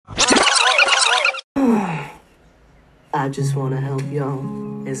I just wanna help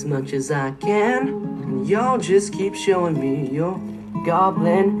y'all as much as I can. And y'all just keep showing me your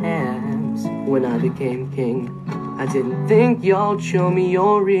goblin hands. When I became king, I didn't think y'all'd show me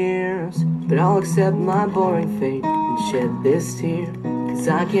your ears. But I'll accept my boring fate and shed this tear. 'Cause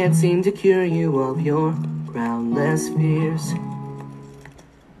I can't seem to cure you of your groundless fears.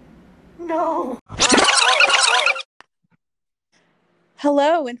 No!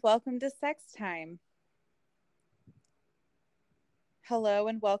 Hello and welcome to Sex Time. Hello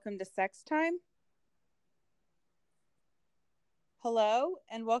and welcome to Sex Time. Hello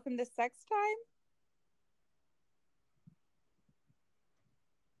and welcome to Sex Time.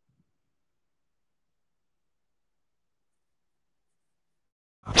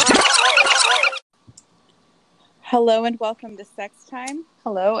 Hello and welcome to Sex Time.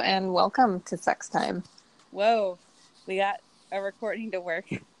 Hello and welcome to Sex Time. Whoa, we got a recording to work.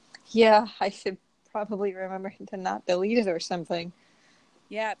 Yeah, I should probably remember to not delete it or something.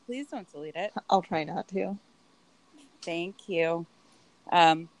 Yeah, please don't delete it. I'll try not to. Thank you.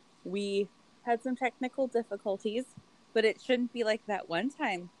 We had some technical difficulties, but it shouldn't be like that one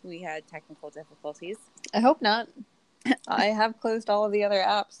time we had technical difficulties. I hope not. I have closed all of the other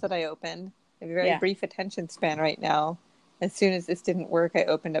apps that I opened. I have a very brief attention span right now. As soon as this didn't work, I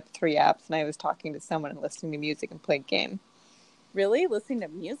opened up 3 apps and I was talking to someone and listening to music and playing game. Really? Listening to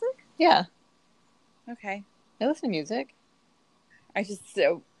music? Yeah. Okay. I listen to music.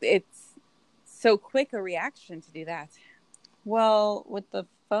 It's so quick a reaction to do that. Well, with the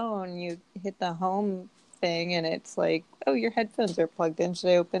phone, you hit the home thing and it's like, oh, your headphones are plugged in.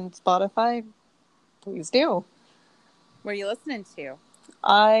 Should I open Spotify? Please do. What are you listening to?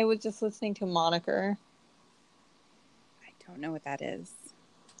 I was just listening to Moniker. I don't know what that is.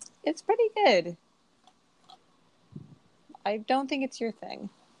 It's pretty good. I don't think it's your thing.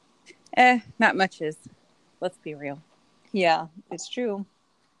 Not much is. Let's be real. Yeah, it's true.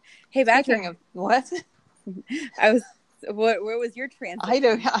 Hey, Speaking of what? Where was your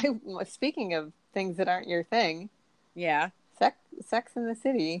transition? Speaking of things that aren't your thing. Yeah. Sex in the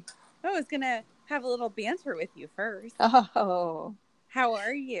City. I was gonna have a little banter with you first. Oh. How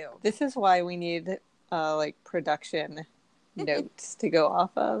are you? This is why we need production notes to go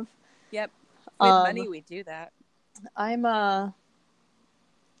off of. Yep. With money we do that. I've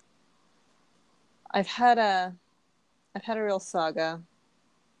had a real saga.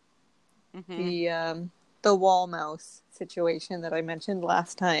 Mm-hmm. The wall mouse situation that I mentioned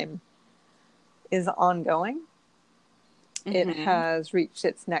last time is ongoing. Mm-hmm. It has reached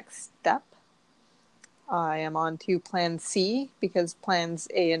its next step. I am on to Plan C because Plans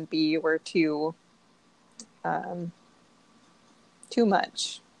A and B were too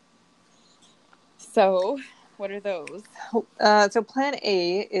much. So, what are those? So Plan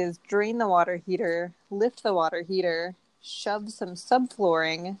A is drain the water heater, lift the water heater, shove some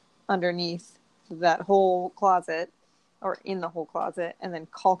subflooring underneath that whole closet, or in the whole closet, and then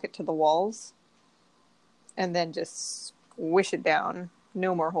caulk it to the walls, and then just squish it down.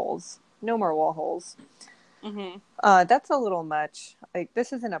 No more holes. No more wall holes. Mm-hmm. That's a little much. Like,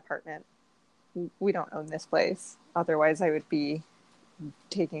 this is an apartment. We don't own this place. Otherwise, I would be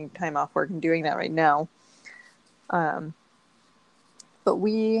taking time off work and doing that right now. But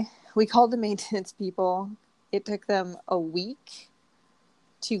we called the maintenance people. It took them a week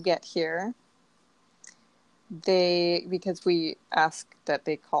to get here. Because we asked that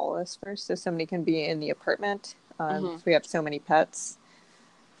they call us first so somebody can be in the apartment. We have so many pets.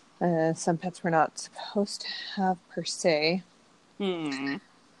 Some pets we're not supposed to have per se.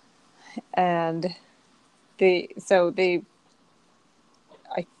 And I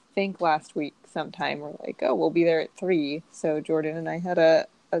think last week sometime were like, oh, we'll be there at 3. So Jordan and I had a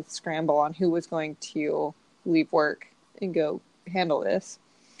scramble on who was going to leave work and go handle this.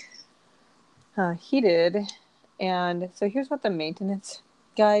 He did. And so here's what the maintenance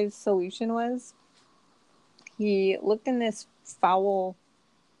guy's solution was. He looked in this foul,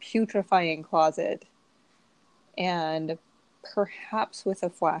 putrefying closet and perhaps with a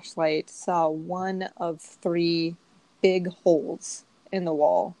flashlight saw one of 3 big holes in the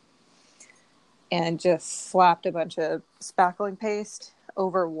wall and just slapped a bunch of spackling paste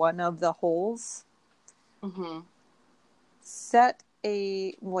over one of the holes. Mm-hmm. Set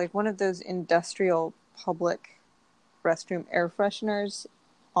one of those industrial public restroom air fresheners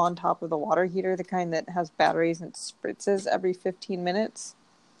on top of the water heater, the kind that has batteries and spritzes every 15 minutes.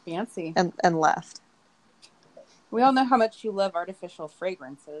 Fancy. And left. We all know how much you love artificial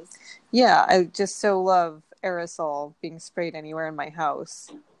fragrances. Yeah, I just so love aerosol being sprayed anywhere in my house.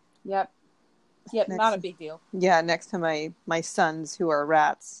 Yep, not a big deal. Yeah, next to my sons who are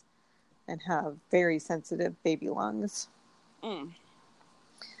rats. and have very sensitive baby lungs. Mm.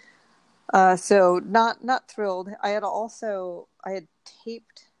 So not thrilled. I had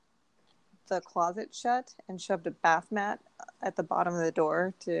taped the closet shut and shoved a bath mat at the bottom of the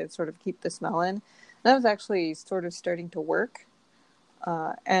door to sort of keep the smell in. That was actually sort of starting to work.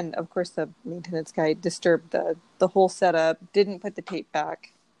 And of course the maintenance guy disturbed the whole setup, didn't put the tape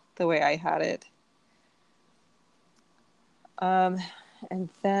back the way I had it. And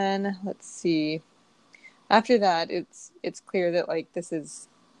then let's see. After that, it's clear that like this is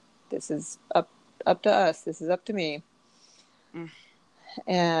up to us. This is up to me. Mm.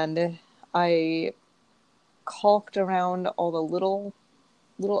 And I caulked around all the little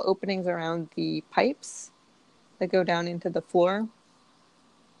openings around the pipes that go down into the floor.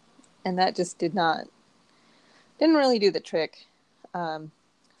 And that just didn't really do the trick.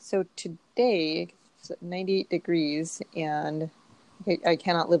 So today it's 98 degrees and I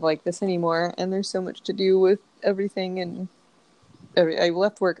cannot live like this anymore. And there's so much to do with everything. And I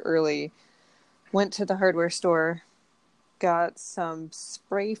left work early, went to the hardware store, got some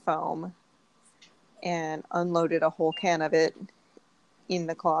spray foam and unloaded a whole can of it in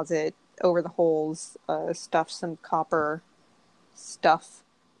the closet over the holes, stuffed some copper stuff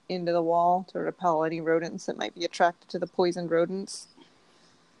into the wall to repel any rodents that might be attracted to the poisoned rodents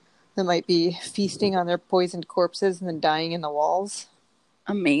that might be feasting on their poisoned corpses and then dying in the walls.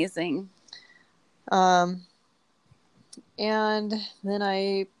 Amazing. And then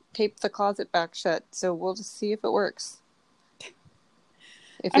I taped the closet back shut, so we'll just see if it works.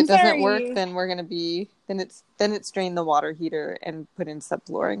 If it doesn't work, then we're gonna be then it's drain the water heater and put in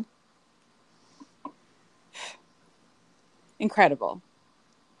subflooring. Incredible.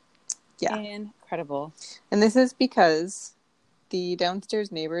 Yeah. Incredible. And this is because the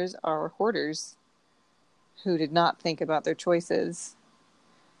downstairs neighbors are hoarders who did not think about their choices.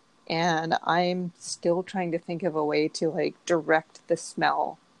 And I'm still trying to think of a way to like direct the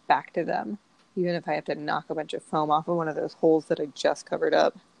smell back to them, even if I have to knock a bunch of foam off of one of those holes that I just covered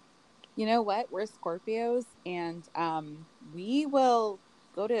up. You know what? We're Scorpios, and we will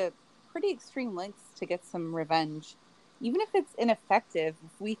go to pretty extreme lengths to get some revenge. Even if it's ineffective,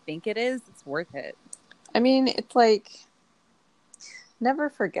 if we think it is, it's worth it. I mean, it's like, never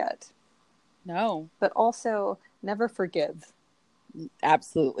forget. No. But also, never forgive.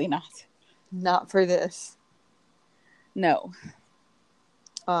 Absolutely not. Not for this. No.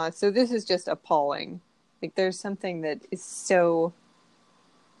 So this is just appalling. Like, there's something that is so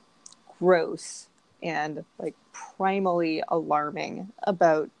gross and, like, primally alarming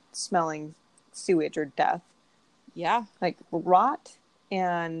about smelling sewage or death. Yeah. Like, rot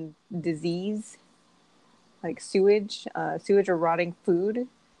and disease, like sewage or rotting food,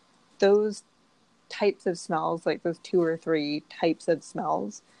 those types of smells, like those 2 or 3 types of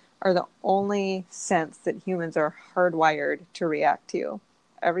smells, are the only scents that humans are hardwired to react to.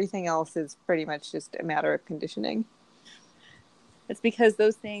 Everything else is pretty much just a matter of conditioning. It's because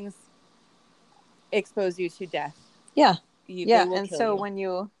those things expose you to death. Yeah. And so when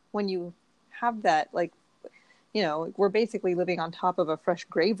you have that, like, you know, we're basically living on top of a fresh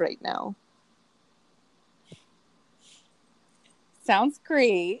grave right now. Sounds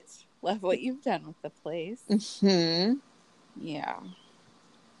great. Love what you've done with the place. Mm-hmm. Yeah.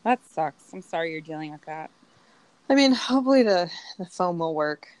 That sucks. I'm sorry you're dealing with that. I mean, hopefully the foam will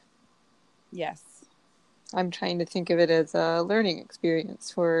work. Yes. I'm trying to think of it as a learning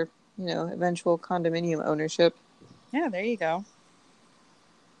experience for, you know, eventual condominium ownership. Yeah, there you go.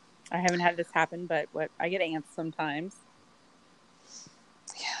 I haven't had this happen, but I get ants sometimes.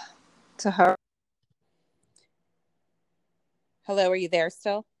 Yeah. So how? Hello, are you there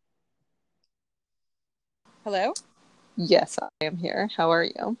still? Hello? Yes, I am here. How are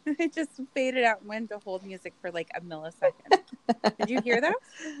you? It just faded out and went to hold music for like a millisecond. Did you hear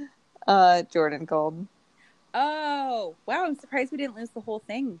that? Jordan called. Oh, wow. I'm surprised we didn't lose the whole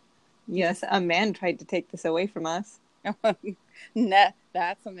thing. Yes, a man tried to take this away from us. Nah,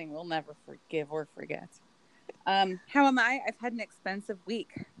 that's something we'll never forgive or forget. How am I? I've had an expensive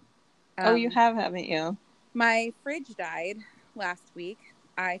week. Oh, you have, haven't you? My fridge died last week.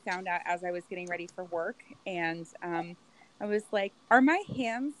 I found out as I was getting ready for work, and I was like, are my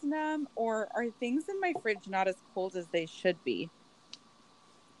hands numb, or are things in my fridge not as cold as they should be?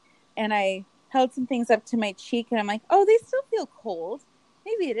 And I held some things up to my cheek, and I'm like, oh, they still feel cold.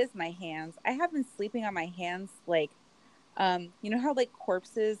 Maybe it is my hands. I have been sleeping on my hands, like, you know how like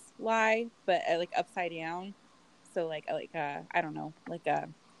corpses lie, but like upside down. So like I don't know, like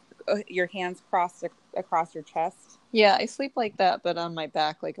your hands crossed across your chest. Yeah, I sleep like that, but on my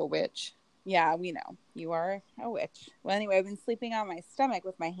back like a witch. Yeah, we know. You are a witch. Well, anyway, I've been sleeping on my stomach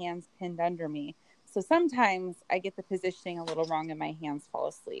with my hands pinned under me. So sometimes I get the positioning a little wrong and my hands fall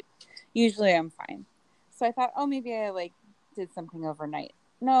asleep. Usually I'm fine. So I thought, oh, maybe I like did something overnight.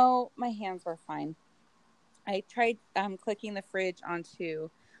 No, my hands were fine. I tried clicking the fridge onto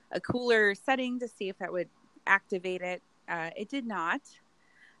a cooler setting to see if that would activate it. It did not.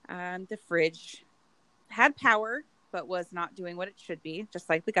 The fridge had power, but was not doing what it should be, just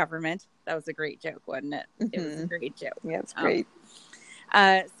like the government. That was a great joke, wasn't it? Mm-hmm. It was a great joke. Yeah, it's great.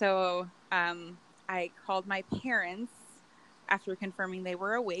 So I called my parents after confirming they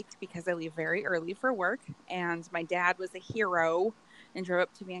were awake because I leave very early for work. And my dad was a hero and drove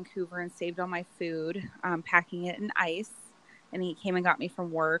up to Vancouver and saved all my food, packing it in ice. And he came and got me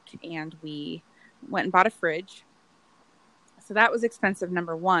from work, and we went and bought a fridge. So that was expensive,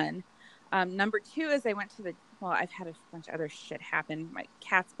 number one. Number two is I went to I've had a bunch of other shit happen. My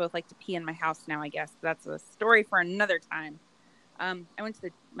cats both like to pee in my house now, I guess. That's a story for another time. I went to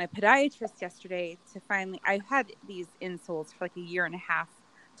my podiatrist yesterday I've had these insoles for like a year and a half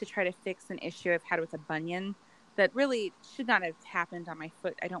to try to fix an issue I've had with a bunion that really should not have happened on my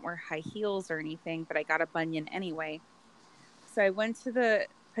foot. I don't wear high heels or anything, but I got a bunion anyway. So I went to the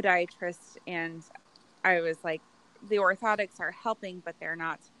podiatrist and I was like, the orthotics are helping, but they're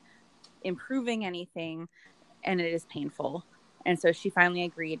not improving anything, and it is painful. And so she finally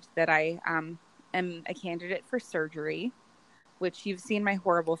agreed that I am a candidate for surgery, which you've seen my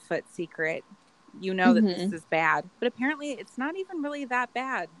horrible foot secret. You know that this is bad, but apparently it's not even really that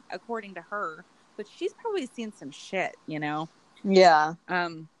bad according to her, but she's probably seen some shit, you know? Yeah.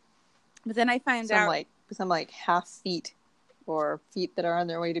 But then I find out some half feet or feet that are on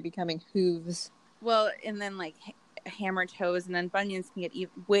their way to becoming hooves. Well, and then like hammer toes, and then bunions can get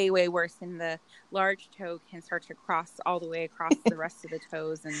way, way worse, and the large toe can start to cross all the way across the rest of the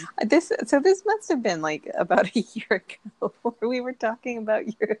toes. And this must have been like about a year ago where we were talking about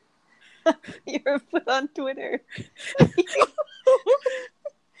your foot on Twitter. And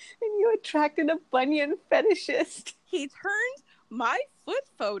you attracted a bunion fetishist. He turned my foot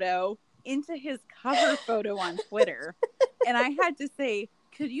photo into his cover photo on Twitter. And I had to say,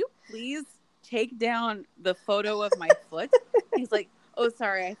 could you please take down the photo of my foot? He's like, oh,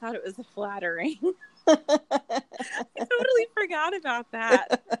 sorry, I thought it was flattering. I totally forgot about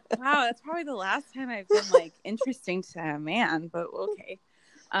that. Wow, that's probably the last time I've been like interesting to a man, but okay.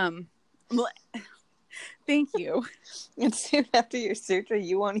 Thank you. And soon after your surgery,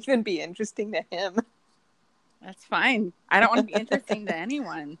 you won't even be interesting to him. That's fine. I don't want to be interesting to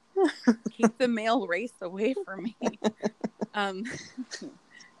anyone. Keep the male race away from me.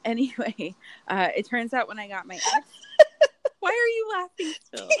 Anyway, it turns out when I got my ex... Why are you laughing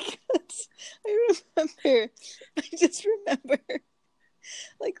still? Because I just remember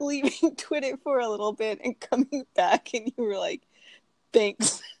like leaving Twitter for a little bit and coming back, and you were like,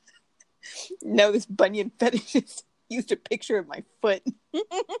 thanks. Now this bunion fetishist used a picture of my foot.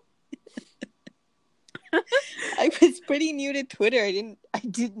 I was pretty new to Twitter. I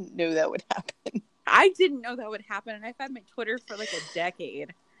didn't know that would happen. I didn't know that would happen, and I've had my Twitter for like a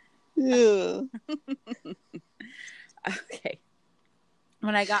decade. Okay.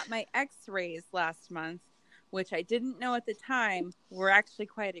 When I got my x-rays last month, which I didn't know at the time were actually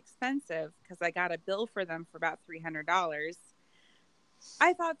quite expensive because I got a bill for them for about $300.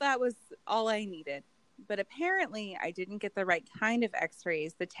 I thought that was all I needed. But apparently I didn't get the right kind of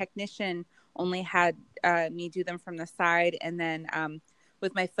x-rays. The technician only had me do them from the side, and then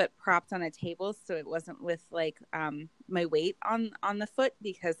with my foot propped on a table, so it wasn't with like my weight on the foot,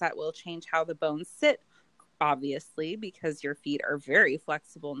 because that will change how the bones sit, obviously, because your feet are very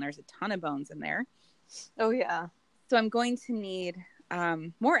flexible and there's a ton of bones in there. Oh yeah. So I'm going to need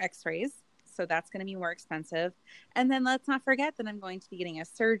more x-rays, so that's going to be more expensive. And then let's not forget that I'm going to be getting a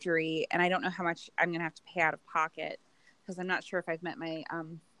surgery, and I don't know how much I'm going to have to pay out of pocket, because I'm not sure if I've met my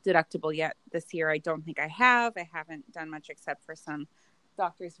deductible yet this year. I don't think I have. I haven't done much except for some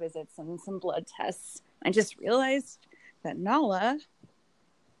doctor's visits and some blood tests. I just realized that Nala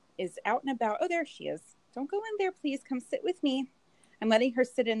is out and about. Oh, there she is. Don't go in there, please. Come sit with me. I'm letting her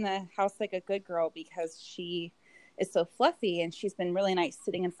sit in the house like a good girl because she is so fluffy, and she's been really nice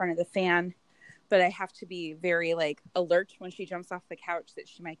sitting in front of the fan. But I have to be very like alert when she jumps off the couch that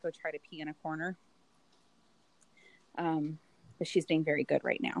she might go try to pee in a corner. But she's being very good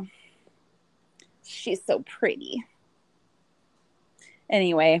right now. She's so pretty.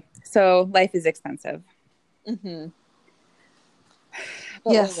 Anyway, so life is expensive. Mm-hmm.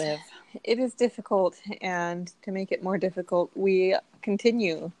 But yes, we'll live. It is difficult, and to make it more difficult, we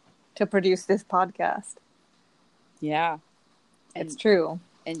continue to produce this podcast. Yeah. It's true.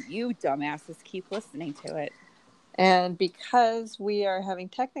 And you dumbasses keep listening to it. And because we are having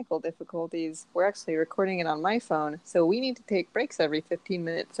technical difficulties, we're actually recording it on my phone. So we need to take breaks every 15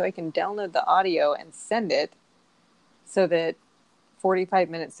 minutes so I can download the audio and send it so that 45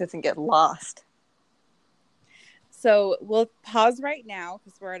 minutes doesn't get lost. So we'll pause right now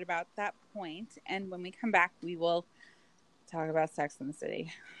because we're at about that point. And when we come back, we will talk about Sex in the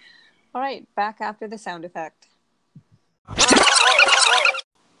City. All right, back after the sound effect.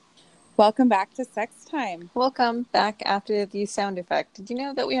 Welcome back to Sex Time. Welcome back after the sound effect. Did you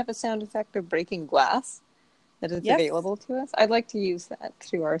know that we have a sound effect of breaking glass that is available to us? I'd like to use that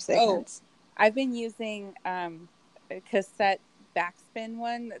through our segments. I've been using a cassette backspin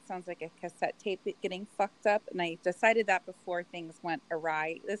one that sounds like a cassette tape getting fucked up, and I decided that before things went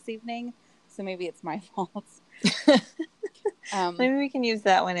awry this evening, so maybe it's my fault. Maybe we can use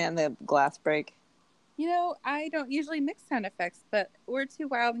that one and the glass break. You know, I don't usually mix sound effects, but we're two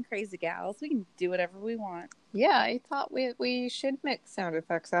wild and crazy gals. We can do whatever we want. Yeah, I thought we should mix sound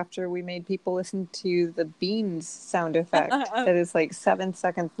effects after we made people listen to the Beans sound effect that is like 7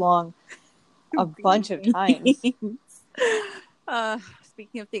 seconds long a bunch of times.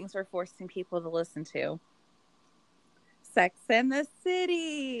 Speaking of things we're forcing people to listen to. Sex and the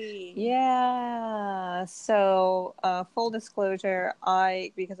City. Yeah. So, full disclosure,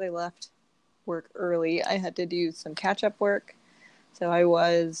 because I left work early, I had to do some catch-up work. So I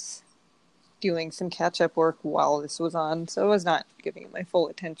was doing some catch-up work while this was on. So I was not giving it my full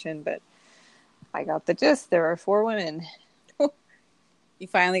attention, but I got the gist. There are 4 women. You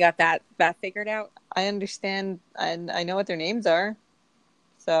finally got that figured out? I understand, and I know what their names are.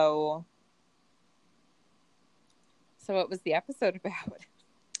 So what was the episode about?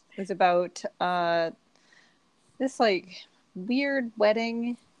 It was about this like weird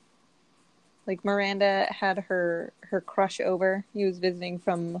wedding. Like Miranda had her crush over. He was visiting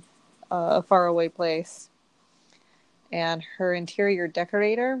from a faraway place. And her interior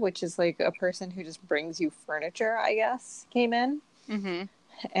decorator, which is like a person who just brings you furniture, I guess, came in. Mm-hmm.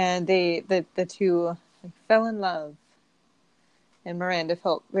 And the two fell in love. And Miranda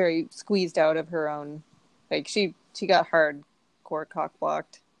felt very squeezed out of her own. Like she got hardcore cock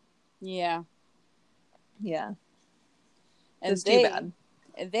blocked. Yeah. Yeah. And it's too bad.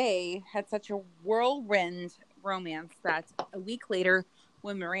 They had such a whirlwind romance that a week later,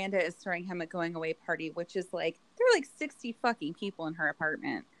 when Miranda is throwing him a going away party, which is like, there are like 60 fucking people in her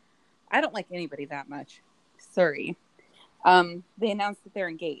apartment. I don't like anybody that much. Sorry. They announced that they're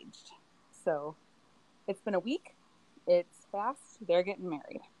engaged. So it's been a week. It's fast. They're getting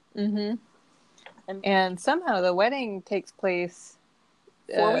married. Mm-hmm. And somehow the wedding takes place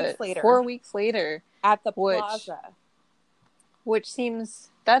 4 weeks later. 4 weeks later. At the plaza. Which seems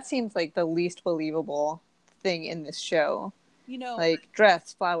like the least believable thing in this show. You know, like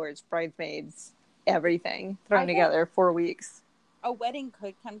dress, flowers, bridesmaids, everything thrown together 4 weeks. A wedding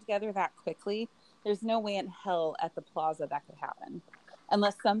could come together that quickly. There's no way in hell at the plaza that could happen.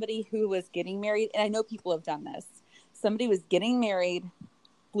 Unless somebody who was getting married, and I know people have done this, somebody was getting married,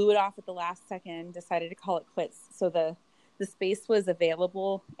 blew it off at the last second, decided to call it quits. So the space was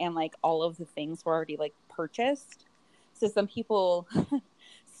available and like all of the things were already like purchased. So some people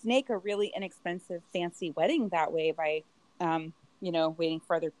snake a really inexpensive, fancy wedding that way by, waiting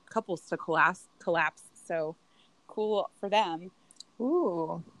for other couples to collapse. So cool for them.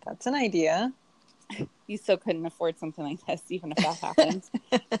 Ooh, that's an idea. You still couldn't afford something like this, even if that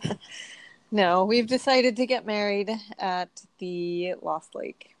happened. No, we've decided to get married at the Lost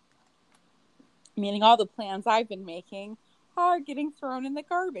Lake. Meaning all the plans I've been making are getting thrown in the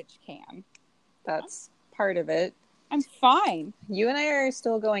garbage can. That's part of it. I'm fine. You and I are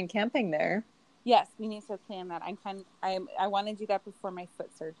still going camping there. Yes, we need to plan that. I want to do that before my foot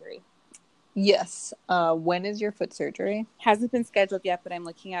surgery. Yes. When is your foot surgery? Hasn't been scheduled yet, but I'm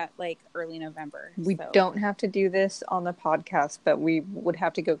looking at like early November. We don't have to do this on the podcast, but we would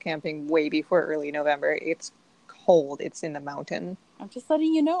have to go camping way before early November. It's cold. It's in the mountain. I'm just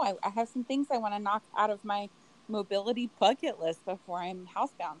letting you know. I have some things I want to knock out of my mobility bucket list before I'm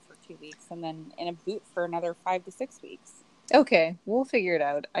housebound for 2 weeks and then in a boot for another 5 to 6 weeks. Okay, we'll figure it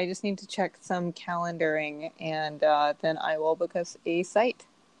out. I just need to check some calendaring and then I will book us a site.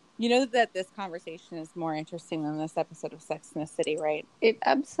 You know that this conversation is more interesting than this episode of Sex in the City, right? It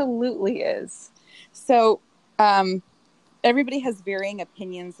absolutely is. So, everybody has varying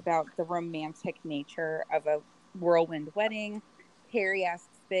opinions about the romantic nature of a whirlwind wedding. Harry asks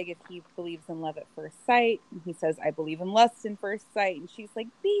Big if he believes in love at first sight. And he says, I believe in lust in first sight. And she's like,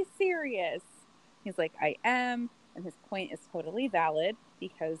 be serious. He's like, I am. And his point is totally valid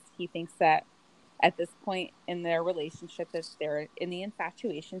because he thinks that at this point in their relationship that they're in the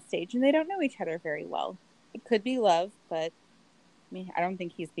infatuation stage and they don't know each other very well. It could be love, but I mean, I don't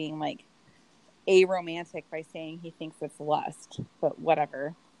think he's being like aromantic by saying he thinks it's lust, but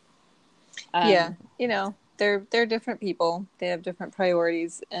whatever. Yeah, you know, they're different people. They have different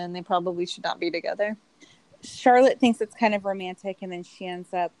priorities, and they probably should not be together. Charlotte thinks it's kind of romantic, and then she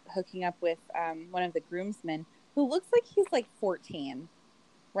ends up hooking up with one of the groomsmen who looks like he's like 14,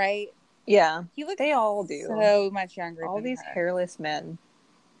 right? Yeah, He looks they all do. So much younger all than these her. hairless men.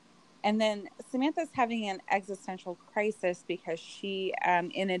 And then Samantha's having an existential crisis because she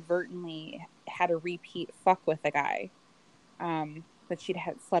inadvertently had a repeat fuck with a guy that she'd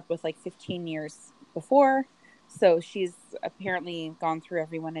had slept with like 15 years before. So she's apparently gone through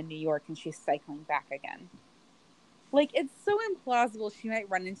everyone in New York and she's cycling back again. Like, it's so implausible she might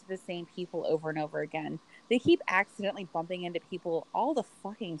run into the same people over and over again. They keep accidentally bumping into people all the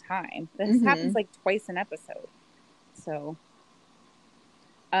fucking time. This happens like twice an episode. So,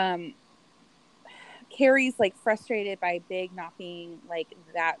 Carrie's like frustrated by Big not being like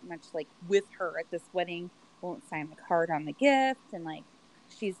that much like with her at this wedding, won't sign the card on the gift, and like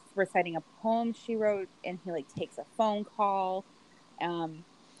she's reciting a poem she wrote and he like takes a phone call. And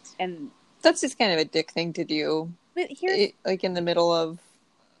that's just kind of a dick thing to do. But here's like in the middle of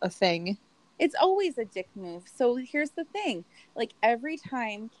a thing. It's always a dick move. So here's the thing. Like every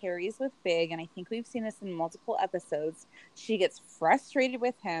time Carrie's with Big, and I think we've seen this in multiple episodes, she gets frustrated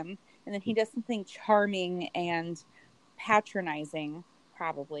with him and then he does something charming and patronizing,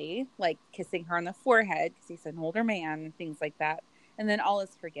 probably, like kissing her on the forehead because he's an older man and things like that. And then all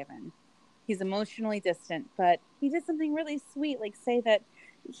is forgiven. He's emotionally distant, but he did something really sweet, like say that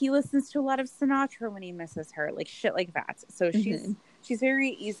he listens to a lot of Sinatra when he misses her, like shit like that. So she's very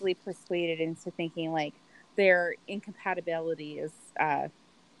easily persuaded into thinking like their incompatibility is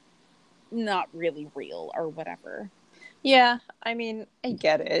not really real or whatever. Yeah, I mean, I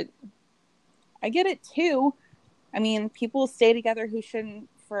get it. I get it too. I mean, people stay together who shouldn't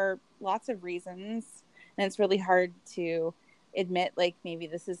for lots of reasons, and it's really hard to admit like maybe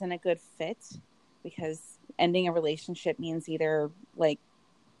this isn't a good fit, because ending a relationship means either like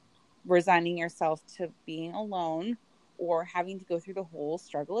resigning yourself to being alone or having to go through the whole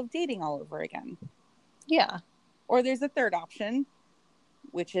struggle of dating all over again. Yeah. Or there's a third option,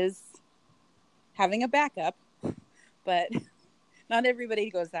 which is having a backup, but not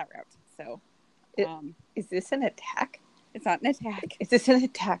everybody goes that route. So is this an attack? It's not an attack. Is this an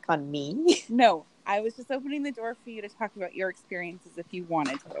attack on me? No, I was just opening the door for you to talk about your experiences if you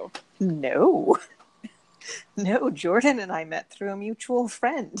wanted to. No. No, Jordan and I met through a mutual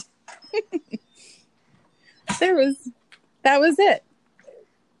friend. That was it.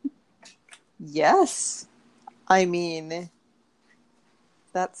 Yes. I mean,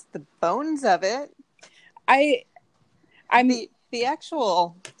 that's the bones of it. I'm the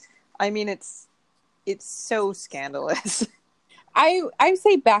actual, I mean, it's so scandalous. I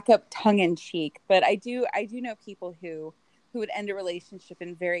say back up tongue in cheek, but I do know people who would end a relationship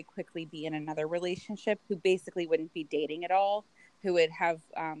and very quickly be in another relationship, who basically wouldn't be dating at all, who would have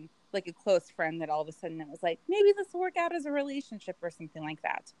like a close friend that all of a sudden it was like, maybe this will work out as a relationship or something like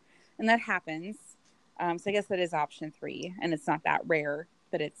that. And that happens. So I guess that is option 3, and it's not that rare,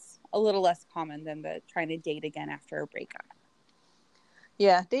 but it's a little less common than the trying to date again after a breakup.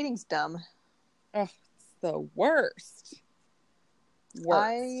 Yeah, dating's dumb. Oh, it's the worst.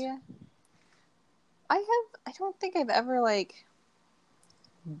 I don't think I've ever like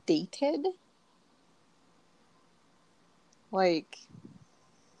dated like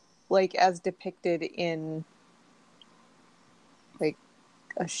as depicted in like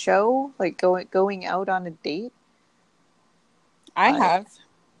a show, like going out on a date. I have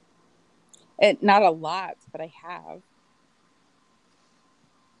it, not a lot, but I have.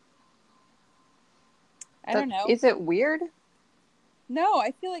 I don't know. Is it weird? No,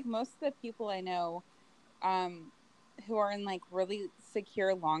 I feel like most of the people I know who are in like really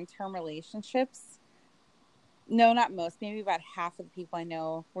secure long-term relationships, no, not most, maybe about half of the people I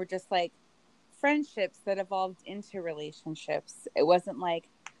know were just like friendships that evolved into relationships. It wasn't like,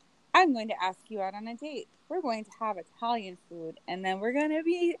 I'm going to ask you out on a date. We're going to have Italian food, and then we're going to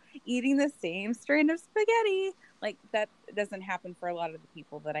be eating the same strain of spaghetti. Like, that doesn't happen for a lot of the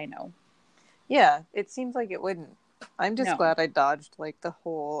people that I know. Yeah, it seems like it wouldn't. I'm just glad I dodged like the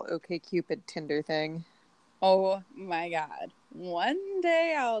whole OkCupid Tinder thing. Oh my God. One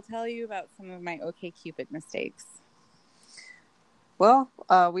day I'll tell you about some of my OkCupid mistakes. Well,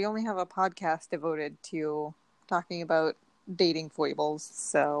 we only have a podcast devoted to talking about dating foibles,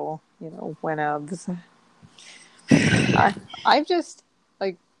 so, you know, whenevs. I've just,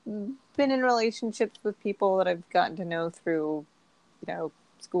 like, been in relationships with people that I've gotten to know through,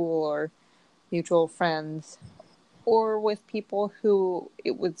 school or mutual friends, or with people who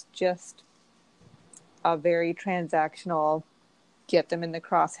it was just a very transactional, get them in the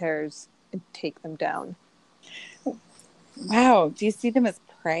crosshairs and take them down. Wow. Do you see them as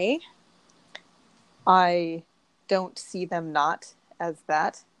prey? I don't see them not as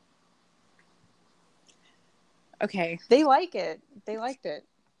that. Okay. They like it. They liked it.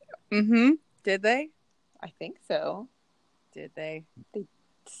 Mm-hmm. Did they? I think so. Did they? They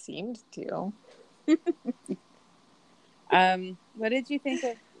seemed to. What did you think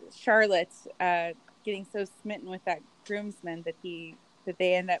of Charlotte getting so smitten with that groomsman that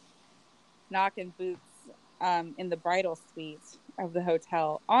they end up knocking boots in the bridal suite of the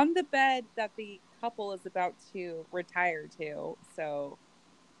hotel on the bed that the couple is about to retire to? So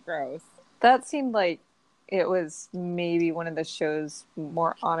gross. That seemed like it was maybe one of the show's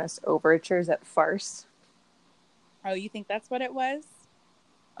more honest overtures at farce. Oh, you think that's what it was?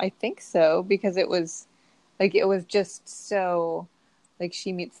 I think so, because it was just so, like,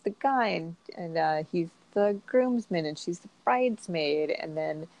 she meets the guy and he's the groomsman and she's the bridesmaid, and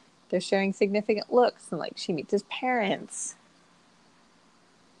then they're sharing significant looks, and like she meets his parents.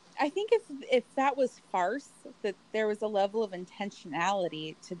 I think if that was farce, that there was a level of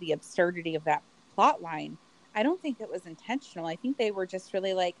intentionality to the absurdity of that plot line. I don't think it was intentional. I think they were just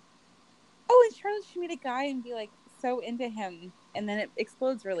really like, oh, and Charlotte should meet a guy and be like so into him, and then it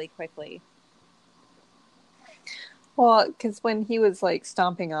explodes really quickly. Well, because when he was like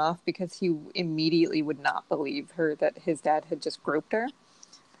stomping off because he immediately would not believe her that his dad had just groped her.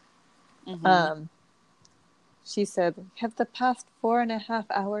 Mm-hmm. She said, have the past 4.5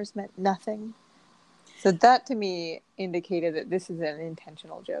 hours meant nothing? So that to me indicated that this is an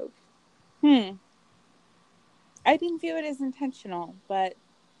intentional joke. I didn't view it as intentional, but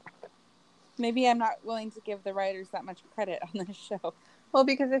maybe I'm not willing to give the writers that much credit on this show. Well,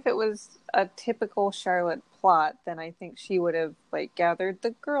 because if it was a typical Charlotte plot, then I think she would have like gathered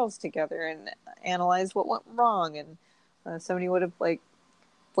the girls together and analyzed what went wrong, and somebody would have like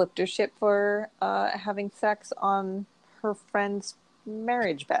flipped her shit for having sex on her friend's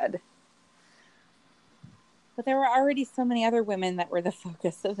marriage bed. But there were already so many other women that were the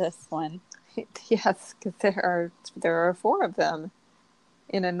focus of this one. Yes, because there are 4 of them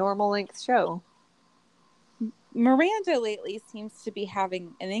in a normal length show. Miranda lately seems to be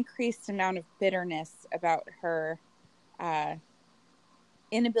having an increased amount of bitterness about her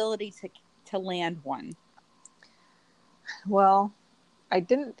inability to land one. Well, I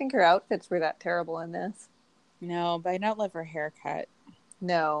didn't think her outfits were that terrible in this. No, but I don't love her haircut.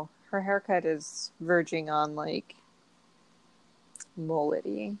 No, her haircut is verging on like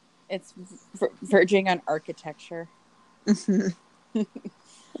mullety. It's verging on architecture.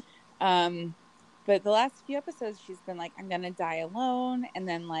 But the last few episodes, she's been like, I'm gonna die alone, and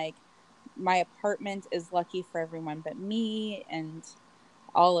then like, my apartment is lucky for everyone but me, and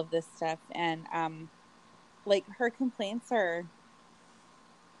all of this stuff. And like, her complaints are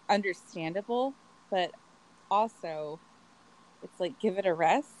understandable, but also it's like, give it a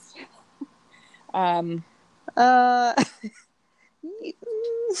rest. I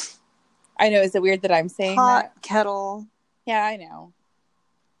know, is it weird that I'm saying hot that? kettle? Yeah, I know.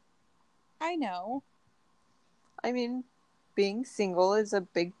 I mean, being single is a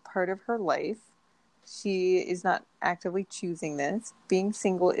big part of her life. She is not actively choosing this. Being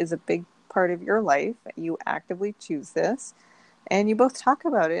single is a big part of your life. You actively choose this. And you both talk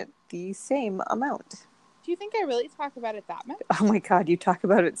about it the same amount. Do you think I really talk about it that much? Oh my God, you talk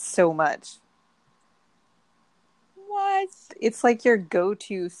about it so much. What? It's like your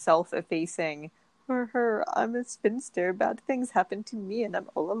go-to self-effacing. For her, I'm a spinster. Bad things happen to me and I'm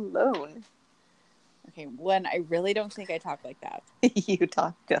all alone. Okay, when I really don't think I talk like that. You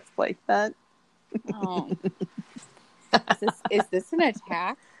talk just like that. Oh. Is this an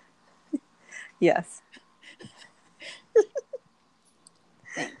attack? Yes.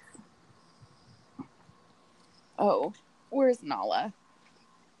 Thanks. Oh, where's Nala?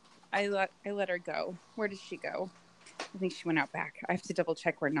 I let her go. Where did she go? I think she went out back. I have to double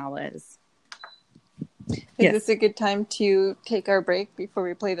check where Nala is. Is this a good time to take our break before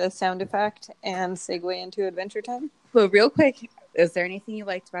we play the sound effect and segue into Adventure Time? Well, real quick, is there anything you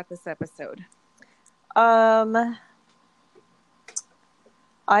liked about this episode? I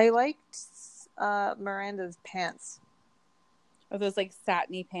liked Miranda's pants. Oh, those like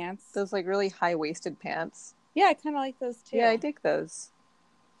satiny pants? Those like really high-waisted pants. Yeah, I kind of like those too. Yeah, I dig those.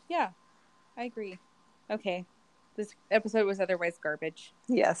 Yeah, I agree. Okay. This episode was otherwise garbage.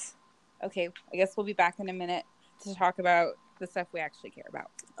 Yes. Okay, I guess we'll be back in a minute to talk about the stuff we actually care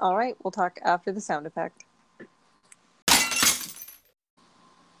about. All right, we'll talk after the sound effect.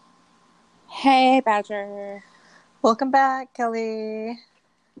 Hey, Badger. Welcome back, Kelly.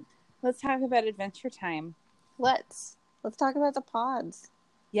 Let's talk about Adventure Time. Let's talk about the pods.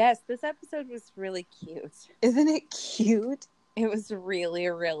 Yes, this episode was really cute. Isn't it cute? It was really,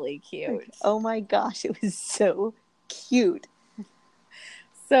 really cute. Oh my gosh, it was so cute.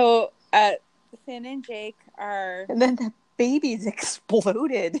 So, Finn and Jake are... And then the babies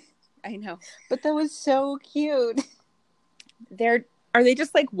exploded. I know. But that was so cute. Are they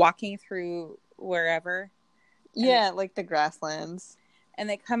just like walking through wherever? Yeah, like the grasslands. And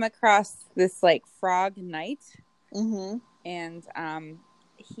they come across this like frog knight. Mm-hmm. And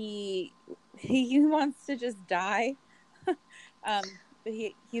he wants to just die. But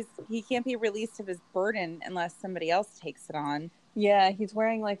he can't be released of his burden unless somebody else takes it on. Yeah, he's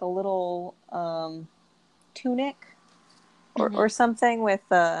wearing like a little tunic or something with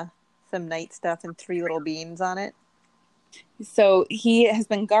some knight stuff and 3 little beans on it. So he has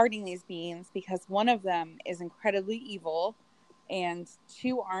been guarding these beans because one of them is incredibly evil and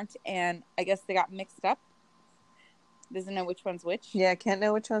 2 aren't, and I guess they got mixed up. Doesn't know which one's which. Yeah, can't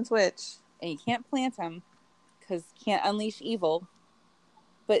know which one's which. And you can't plant them because can't unleash evil.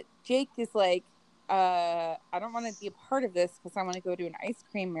 But Jake is like, I don't want to be a part of this because I want to go to an ice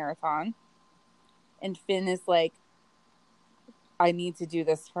cream marathon. And Finn is like, I need to do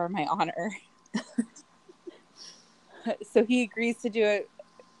this for my honor. So he agrees to do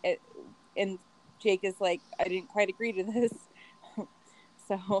it. And Jake is like, I didn't quite agree to this.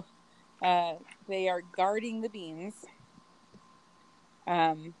 So they are guarding the beans.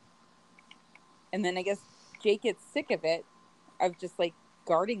 And then I guess Jake gets sick of it, of just like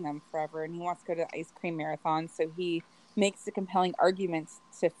guarding them forever, and he wants to go to the ice cream marathon. So he makes a compelling argument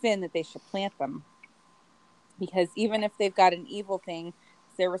to Finn that they should plant them. Because even if they've got an evil thing,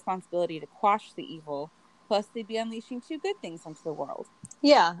 it's their responsibility to quash the evil. Plus, they'd be unleashing 2 good things onto the world.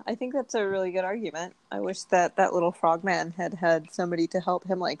 Yeah, I think that's a really good argument. I wish that little frogman had somebody to help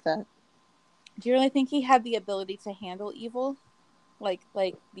him like that. Do you really think he had the ability to handle evil like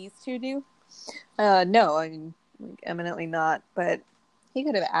these 2 do? No, I mean, like, eminently not. But he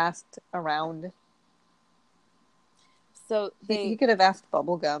could have asked around. So he could have asked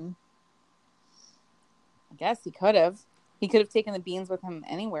Bubblegum. I guess he could have. He could have taken the beans with him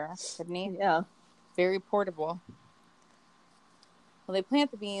anywhere, couldn't he? Yeah. Very portable. Well, they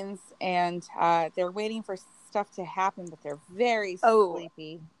plant the beans, and they're waiting for stuff to happen, but they're very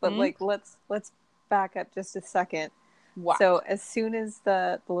sleepy. But like, let's back up just a second. Wow. So as soon as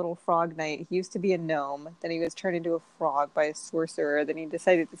the little frog knight, he used to be a gnome, then he was turned into a frog by a sorcerer, then he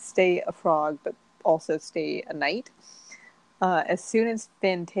decided to stay a frog, but also stay a knight. As soon as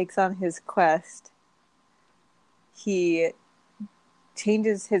Finn takes on his quest, he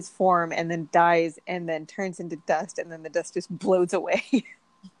changes his form and then dies and then turns into dust, and then the dust just blows away.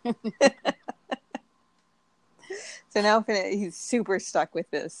 So now Finn, he's super stuck with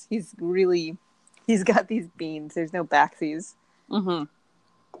this. He's got these beans. There's no backsies. Mm-hmm.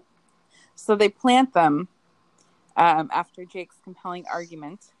 So they plant them after Jake's compelling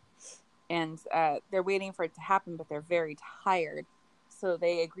argument, and they're waiting for it to happen, but they're very tired. So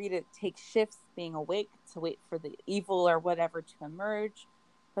they agree to take shifts being awake to wait for the evil or whatever to emerge.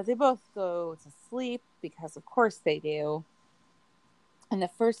 But they both go to sleep because, of course, they do. And the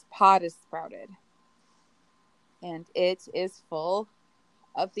first pod is sprouted. And it is full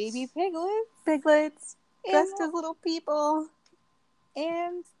of baby piglets. Piglets dressed as little people.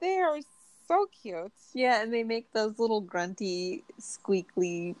 And they are so cute. Yeah, and they make those little grunty,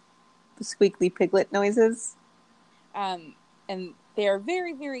 squeaky piglet noises. And they are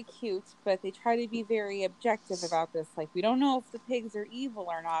very, very cute, but they try to be very objective about this. Like, we don't know if the pigs are evil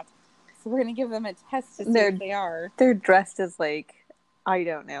or not, so we're going to give them a test to see if they are. They're dressed as, like, I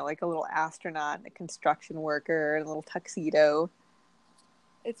don't know, like a little astronaut, and a construction worker, and a little tuxedo.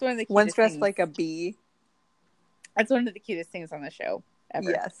 It's one of the cutest One's dressed things. like a bee. That's one of the cutest things on the show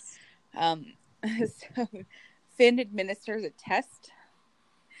ever. Yes. So Finn administers a test.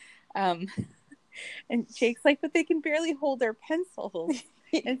 And Jake's like, but they can barely hold their pencils.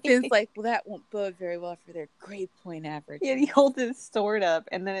 And Finn's like, well, that won't bode very well for their grade point average. Yeah, he holds his sword up,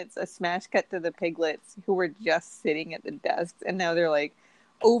 and then it's a smash cut to the piglets who were just sitting at the desks, and now they're like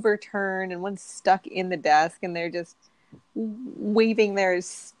overturned, and one's stuck in the desk, and they're just waving their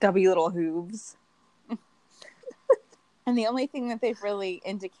stubby little hooves. And the only thing that they've really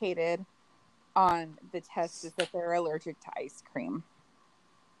indicated on the test is that they're allergic to ice cream,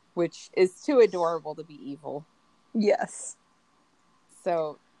 which is too adorable to be evil. Yes.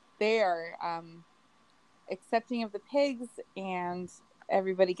 So they are accepting of the pigs, and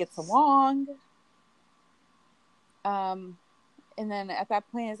everybody gets along. And then at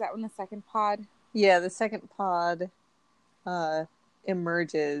that point, is that when the second pod? Yeah, the second pod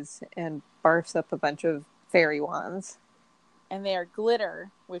emerges and barfs up a bunch of fairy wands. And they are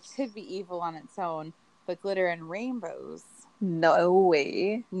glitter, which could be evil on its own, but glitter and rainbows. No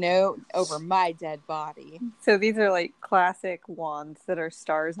way. No, over my dead body. So these are like classic wands that are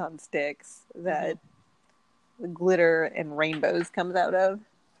stars on sticks that glitter and rainbows comes out of.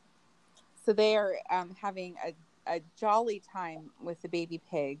 So they are having a jolly time with the baby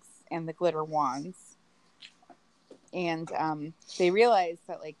pigs and the glitter wands. And they realize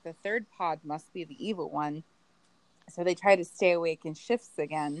that like the third pod must be the evil one. So they try to stay awake in shifts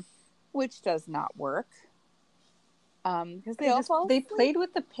again, which does not work. Because they played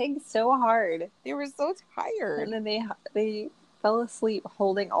with the pigs so hard. They were so tired. And then they fell asleep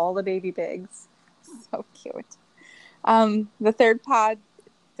holding all the baby pigs. So cute. The third pod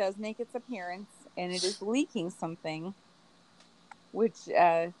does make its appearance, and it is leaking something, which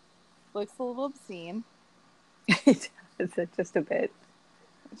looks a little obscene. It's just a bit.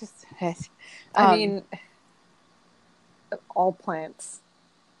 Just a bit. I mean, all plants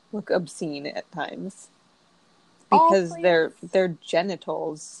look obscene at times because their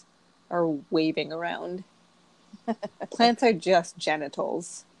genitals are waving around. Plants are just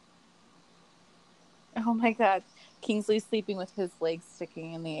genitals. Oh my god. Kingsley's sleeping with his legs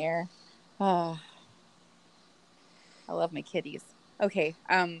sticking in the air. I love my kitties. Okay.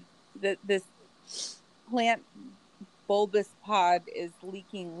 This plant bulbous pod is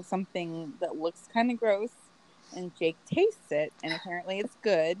leaking something that looks kind of gross, and Jake tastes it, and apparently it's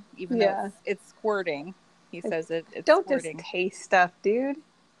good, even though it's squirting. He says it's don't squirting. Just taste stuff, dude.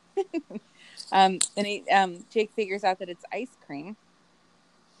 And Jake figures out that it's ice cream,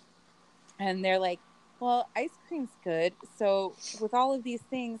 and they're like, well, ice cream's good, so with all of these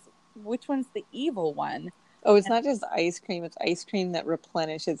things, which one's the evil one? Oh, it's not just ice cream, it's ice cream that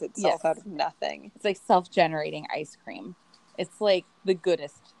replenishes itself out of nothing. It's like self-generating ice cream. It's like the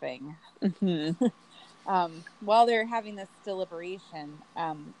goodest thing. Mm-hmm. While they're having this deliberation,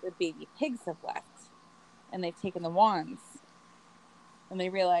 the baby pigs have left, and they've taken the wands, and they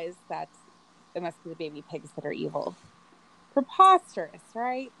realize that it must be the baby pigs that are evil. Preposterous,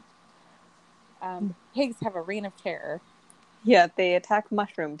 right? Pigs have a reign of terror. Yeah, they attack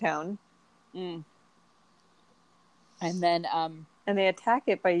Mushroom Town. And then and they attack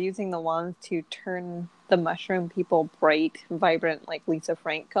it by using the wands to turn the mushroom people bright, vibrant, like Lisa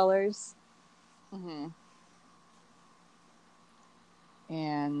Frank colors. Mm-hmm.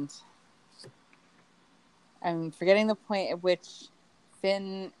 And I'm forgetting the point at which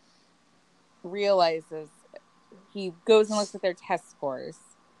Finn realizes, he goes and looks at their test scores,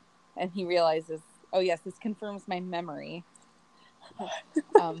 and he realizes, oh yes, this confirms my memory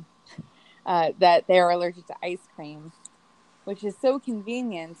that they are allergic to ice cream, which is so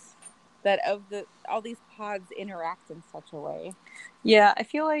convenient that all these pods interact in such a way. Yeah, I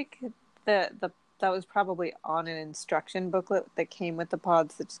feel like that was probably on an instruction booklet that came with the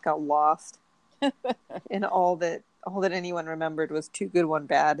pods that just got lost. And all that anyone remembered was 2 good, 1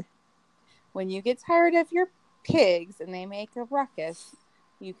 bad. When you get tired of your pigs and they make a ruckus,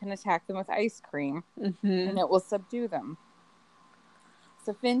 you can attack them with ice cream, and it will subdue them.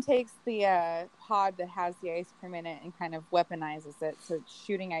 So Finn takes the pod that has the ice cream in it and kind of weaponizes it, so it's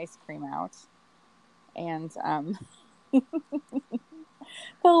shooting ice cream out. And the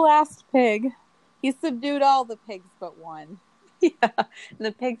last pig, he subdued all the pigs but one. Yeah, and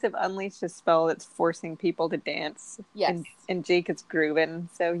the pigs have unleashed a spell that's forcing people to dance. Yes. And Jake is grooving,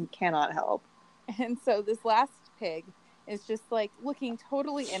 so he cannot help. And so this last pig is just like looking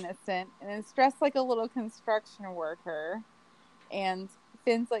totally innocent and is dressed like a little construction worker. And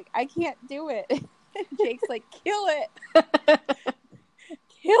Finn's like, I can't do it. And Jake's like, kill it.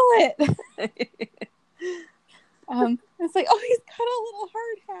 Kill it. It's like, oh, he's got a little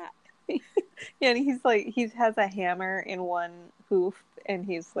hard hat. Yeah, and he's like, he has a hammer in one hoof, and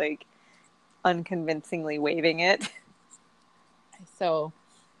he's like unconvincingly waving it. So,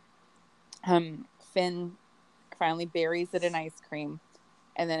 Finn finally buries it in ice cream,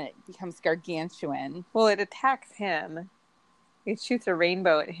 and then it becomes gargantuan. Well, it attacks him. It shoots a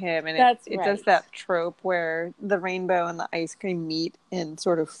rainbow at him, and it does that trope where the rainbow and the ice cream meet and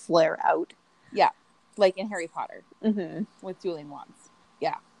sort of flare out. Yeah, like in Harry Potter with dueling wands.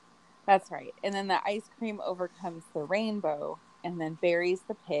 Yeah, that's right. And then the ice cream overcomes the rainbow and then buries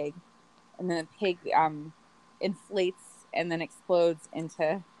the pig, and then the pig inflates and then explodes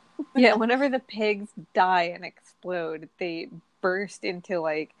into... Yeah, whenever the pigs die and explode, they burst into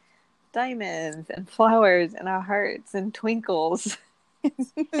like diamonds and flowers and our hearts and twinkles.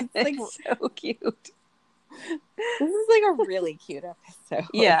 It's like It's so cute. this is like a really cute episode.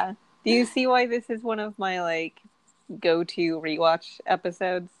 Yeah. Do you see why this is one of my like go-to rewatch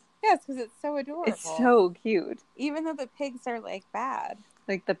episodes? Yes, because it's so adorable. It's so cute. Even though the pigs are like bad.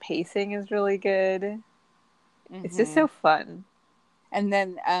 Like the pacing is really good. Mm-hmm. It's just so fun. And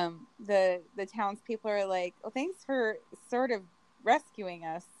then the townspeople are like, "Well, thanks for sort of rescuing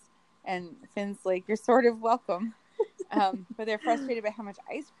us." And Finn's like, "You're sort of welcome." But they're frustrated by how much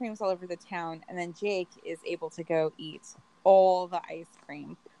ice cream's all over the town. And then Jake is able to go eat all the ice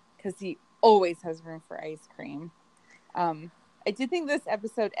cream because he always has room for ice cream. I did think this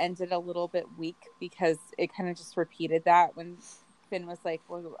episode ended a little bit weak because it kind of just repeated that when Finn was like,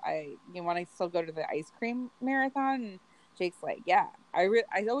 "Well, you want to still go to the ice cream marathon?" And Jake's like, "Yeah, I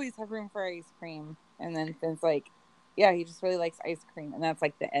always have room for ice cream." And then Finn's like, "Yeah, he just really likes ice cream," and that's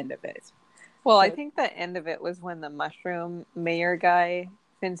like the end of it. Well, I think the end of it was when the mushroom mayor guy,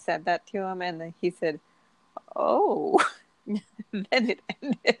 Finn said that to him, and then he said, "Oh," and then it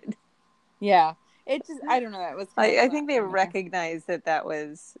ended. Yeah, it just, I don't know. That was. I think they recognized that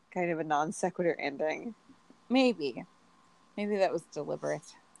was kind of a non sequitur ending. Maybe that was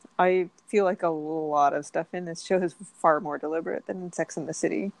deliberate. I feel like a lot of stuff in this show is far more deliberate than in Sex and the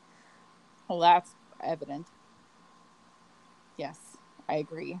City. Well, that's evident. Yes, I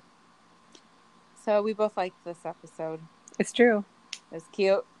agree. So we both liked this episode. It's true. It's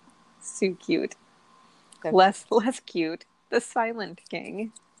cute. So cute. Less cute. The Silent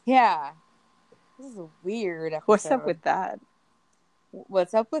King. Yeah. This is a weird episode. What's up with that?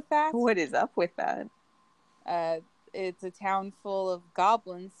 What's up with that? What is up with that? It's a town full of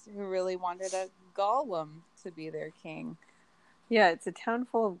goblins who really wanted a golem to be their king. Yeah, it's a town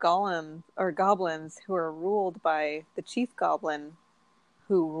full of goblins who are ruled by the chief goblin,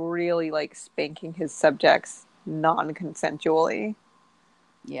 who really likes spanking his subjects non-consensually.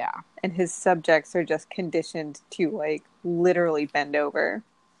 Yeah. And his subjects are just conditioned to like literally bend over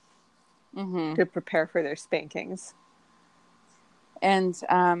to prepare for their spankings. And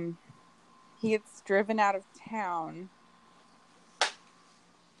he gets driven out of town.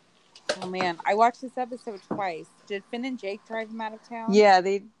 Oh man, I watched this episode twice. Did Finn and Jake drive him out of town? Yeah,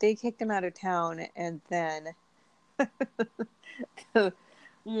 they kicked him out of town, and then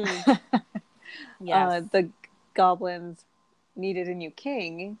Yes. The goblins needed a new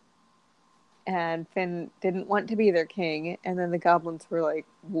king, and Finn didn't want to be their king, and then the goblins were like,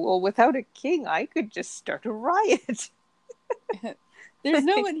 "Well, without a king, I could just start a riot." There's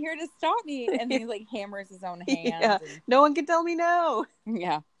no one here to stop me. And he like hammers his own hands. Yeah. No one can tell me no.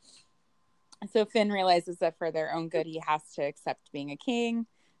 Yeah. So Finn realizes that for their own good, he has to accept being a king.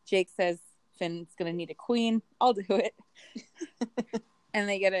 Jake says Finn's going to need a queen. I'll do it. And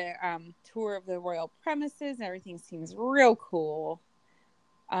they get a tour of the royal premises, and everything seems real cool.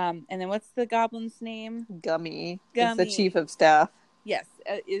 And then what's the goblin's name? Gummy is the chief of staff. Yes,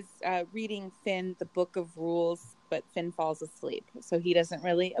 is reading Finn the book of rules, but Finn falls asleep, so he doesn't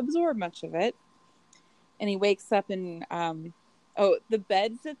really absorb much of it. And he wakes up and the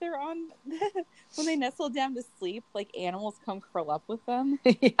beds that they're on, when they nestle down to sleep, like animals come curl up with them.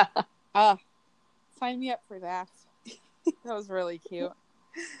 Yeah. Sign me up for that. That was really cute.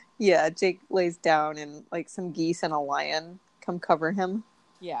 Yeah, Jake lays down and like some geese and a lion come cover him.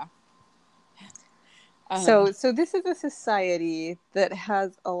 Yeah. So this is a society that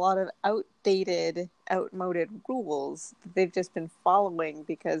has a lot of outdated, outmoded rules that they've just been following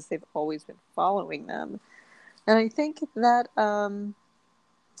because they've always been following them. And I think that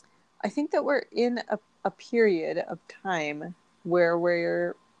we're in a period of time where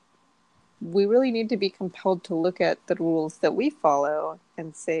we really need to be compelled to look at the rules that we follow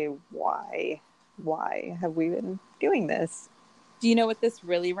and say, why have we been doing this? Do you know what this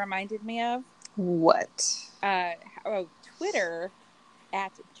really reminded me of? What? Twitter,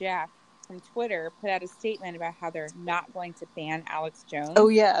 @Jack from Twitter, put out a statement about how they're not going to ban Alex Jones. Oh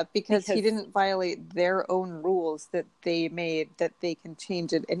yeah, because he didn't violate their own rules that they made that they can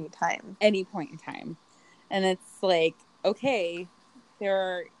change at any time. Any point in time. And it's like, okay, there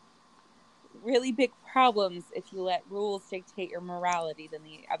are really big problems if you let rules dictate your morality than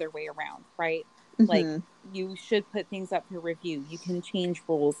the other way around, right? Mm-hmm. Like, you should put things up for review. You can change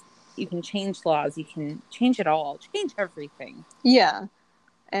rules. You can change laws. You can change it all. Change everything. Yeah.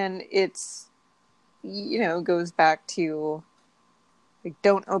 And it's, goes back to, like,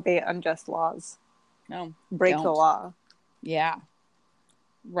 don't obey unjust laws. No. Break the law. Yeah.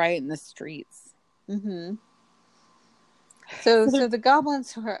 Right in the streets. Mm-hmm. So the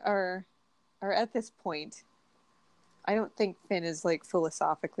goblins are at this point I don't think Finn is like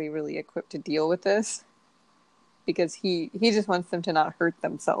philosophically really equipped to deal with this because he just wants them to not hurt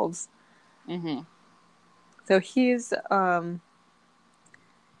themselves. Mm-hmm. So he's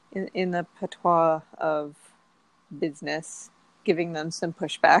in the patois of business, giving them some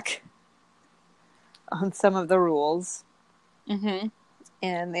pushback on some of the rules. Mm-hmm.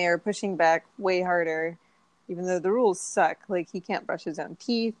 And they are pushing back way harder, even though the rules suck. Like, he can't brush his own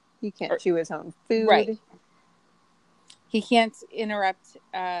teeth, he can't chew his own food. Right. He can't interrupt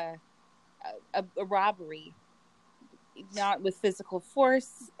a robbery, not with physical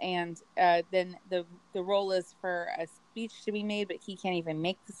force. And then the role is for a speech to be made, but he can't even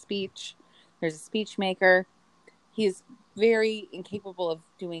make the speech. There's a speech maker. He's very incapable of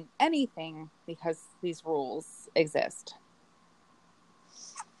doing anything because these rules exist.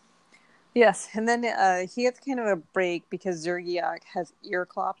 Yes, and then he gets kind of a break because Zergiak has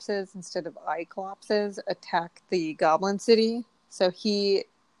earclopses instead of eyeclopses attack the Goblin City. So he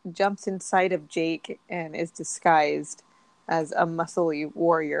jumps inside of Jake and is disguised as a muscly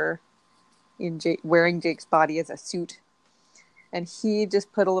warrior wearing Jake's body as a suit. And he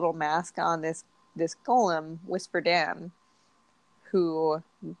just put a little mask on this golem, Whisper Dan, who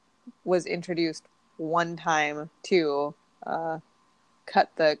was introduced one time to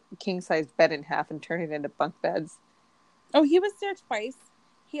cut the king-sized bed in half and turn it into bunk beds. Oh, he was there twice.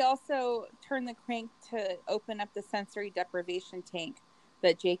 He also turned the crank to open up the sensory deprivation tank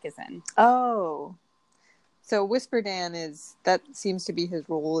that Jake is in. Oh. So Whisper Dan that seems to be his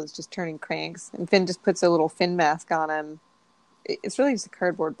role, is just turning cranks. And Finn just puts a little Finn mask on him. It's really just a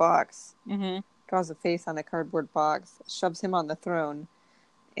cardboard box. Mm-hmm. Draws a face on a cardboard box, shoves him on the throne,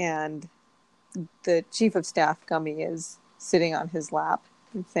 and the chief of staff, Gummy, is sitting on his lap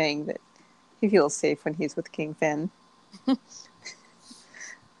and saying that he feels safe when he's with King Finn.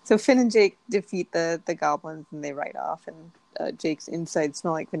 So Finn and Jake defeat the goblins and they ride off, and Jake's insides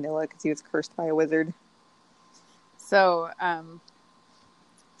smell like vanilla because he was cursed by a wizard. So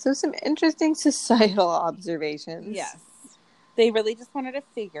some interesting societal observations. Yes. They really just wanted a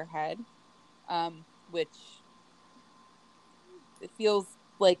figurehead, which it feels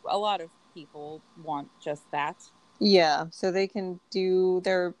like a lot of people want just that. Yeah, so they can do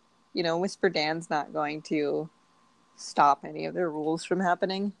their, Whisper Dan's not going to stop any of their rules from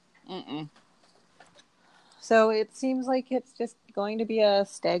happening. Mm-mm. So it seems like it's just going to be a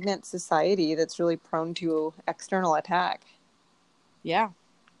stagnant society that's really prone to external attack. Yeah.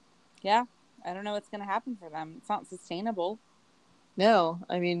 Yeah. I don't know what's going to happen for them. It's not sustainable. No,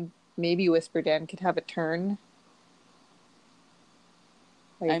 I mean, maybe Whisper Dan could have a turn.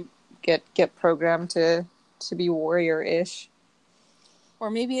 Like, get programmed to be warrior-ish. Or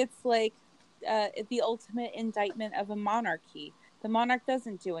maybe it's like the ultimate indictment of a monarchy. The monarch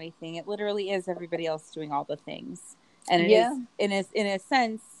doesn't do anything. It literally is everybody else doing all the things. And it is, in a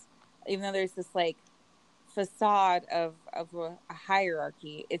sense, even though there's this like facade of a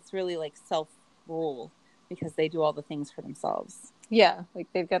hierarchy, it's really like self-rule because they do all the things for themselves. Yeah, like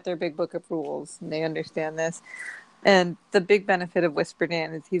they've got their big book of rules and they understand this. And the big benefit of Whisper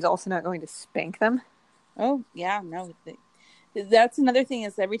Dan is he's also not going to spank them. Oh, yeah, no. That's another thing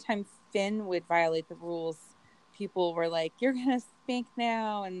is every time Finn would violate the rules, people were like, you're going to spank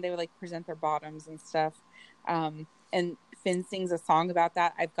now. And they would like present their bottoms and stuff. And Finn sings a song about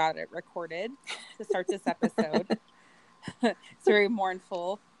that. I've got it recorded to start this episode. It's very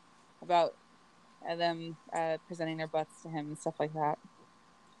mournful about them presenting their butts to him and stuff like that.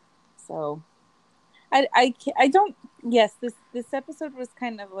 So I don't, yes, this episode was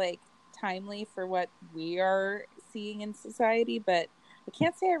kind of like timely for what we are seeing in society, but I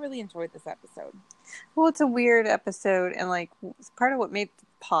can't say I really enjoyed this episode. Well, it's a weird episode, and like part of what made the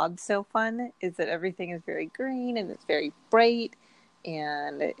pod so fun is that everything is very green and it's very bright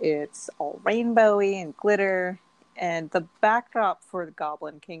and it's all rainbowy and glitter, and the backdrop for the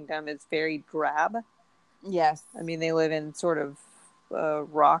Goblin Kingdom is very drab. Yes. I mean, they live in sort of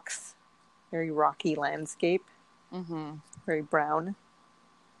rocks, very rocky landscape. Mm-hmm. Very brown,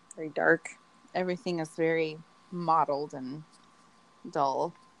 very dark. Everything is very mottled and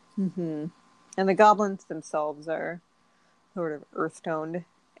dull. Mm-hmm. And the goblins themselves are sort of earth-toned.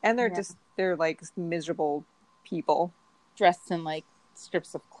 And they're like miserable people. Dressed in like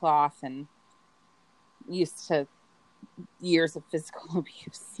strips of cloth and used to years of physical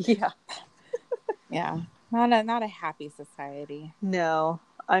abuse. Yeah. Yeah. Not a happy society. No.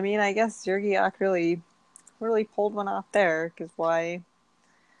 I mean, I guess Zergiak really pulled one off there, because why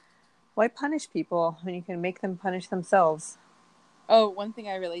punish people when you can make them punish themselves? Oh, one thing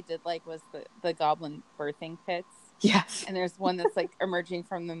I really did like was the goblin birthing pits. Yes. And there's one that's like emerging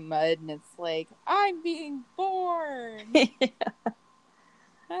from the mud, and it's like, I'm being born. Yeah.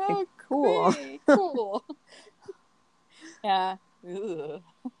 Oh, Cool. cool. Yeah. Ugh.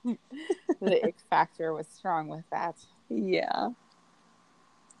 The ick factor was strong with that. Yeah.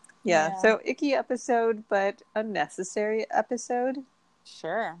 Yeah. So icky episode, but a necessary episode.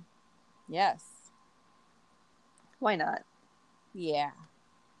 Sure. Yes. Why not? Yeah.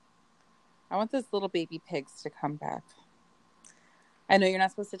 I want those little baby pigs to come back. I know you're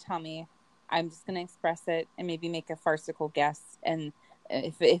not supposed to tell me. I'm just going to express it and maybe make a farcical guess. And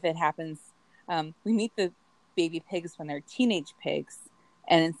if it happens, we meet the baby pigs when they're teenage pigs.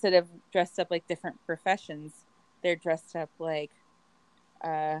 And instead of dressed up like different professions, they're dressed up like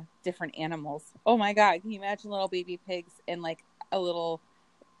different animals. Oh my God. Can you imagine little baby pigs in like a little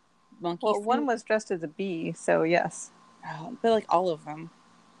monkey suit? One was dressed as a bee, so yes. Oh, but like all of them.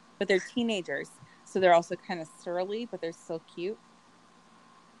 But they're teenagers. So they're also kind of surly, but they're still cute.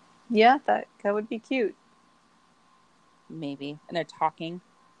 Yeah, that would be cute. Maybe. And they're talking.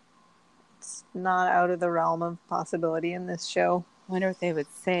 It's not out of the realm of possibility in this show. I wonder what they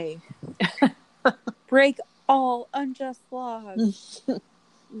would say. Break all unjust laws.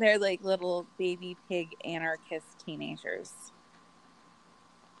 They're like little baby pig anarchist teenagers.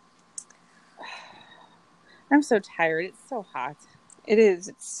 I'm so tired. It's so hot. It is.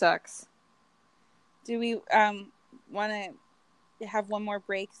 It sucks. Do we want to have one more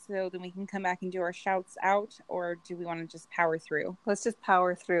break so then we can come back and do our shouts out, or do we want to just power through? Let's just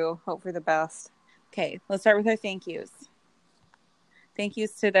power through. Hope for the best. Okay, let's start with our thank yous. Thank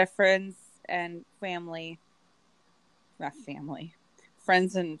yous to their friends and family. Not family.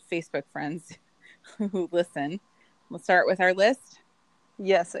 Friends and Facebook friends who listen. We'll start with our list.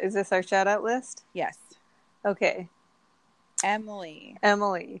 Yes. Is this our shout out list? Yes. Okay. Emily.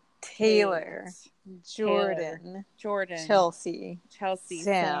 Taylor. Jordan. Chelsea.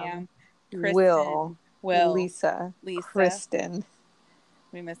 Sam. Kristen, Will. Lisa. Kristen.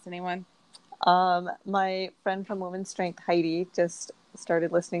 We missed anyone? My friend from Women's Strength, Heidi, just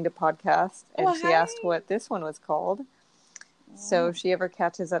started listening to podcasts, and she asked what this one was called. So if she ever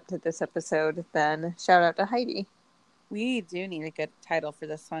catches up to this episode, then shout out to Heidi. We do need a good title for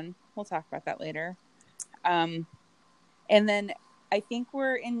this one. We'll talk about that later. And then I think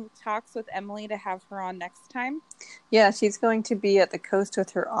we're in talks with Emily to have her on next time. Yeah, she's going to be at the coast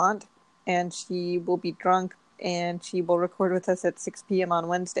with her aunt, and she will be drunk, and she will record with us at 6 p.m. on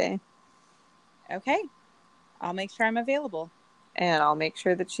Wednesday. Okay. I'll make sure I'm available. And I'll make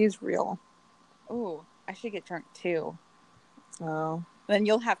sure that she's real. Ooh, I should get drunk too. Oh. Then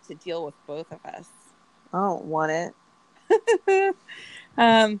you'll have to deal with both of us. I don't want it.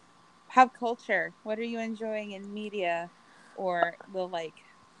 Pop culture. What are you enjoying in media or the like?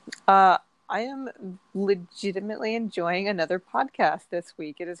 I am legitimately enjoying another podcast this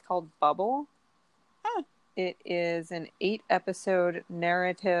week. It is called Bubble. Huh. It is an 8-episode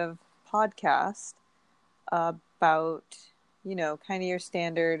narrative podcast about, kind of your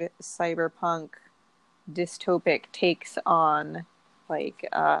standard cyberpunk dystopic takes on like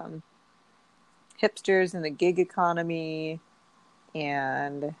hipsters and the gig economy,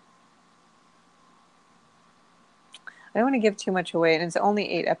 and I don't want to give too much away, and it's only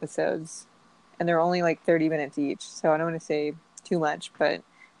 8 episodes and they're only like 30 minutes each, so I don't want to say too much, but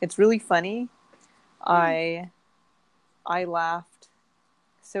it's really funny. I laughed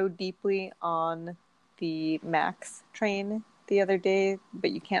so deeply on the Max train the other day,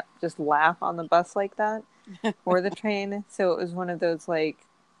 but you can't just laugh on the bus like that or the train. So it was one of those like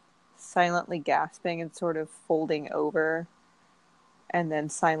silently gasping and sort of folding over and then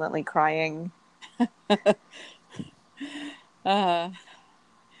silently crying.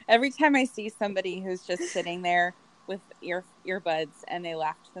 Every time I see somebody who's just sitting there with earbuds and they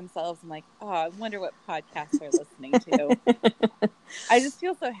laugh to themselves, I'm like, oh, I wonder what podcasts they're listening to. I just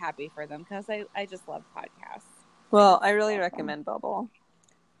feel so happy for them because I just love podcasts. Well, I really recommend Bubble.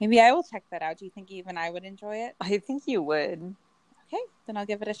 Maybe I will check that out. Do you think even I would enjoy it? I think you would. Okay, then I'll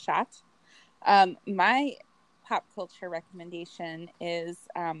give it a shot. My pop culture recommendation is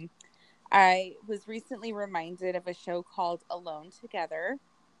I was recently reminded of a show called Alone Together,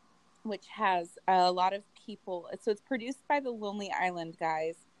 which has a lot of people. So it's produced by the Lonely Island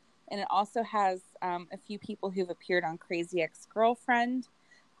guys, and it also has a few people who've appeared on Crazy Ex-Girlfriend.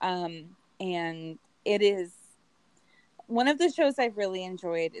 And it is one of the shows I've really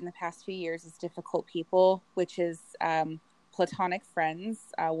enjoyed in the past few years is Difficult People, which is platonic friends,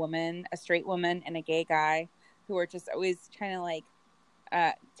 a straight woman and a gay guy who are just always trying to like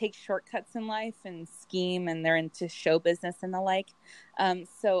take shortcuts in life and scheme, and they're into show business and the like.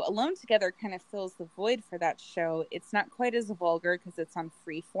 So Alone Together kind of fills the void for that show. It's not quite as vulgar because it's on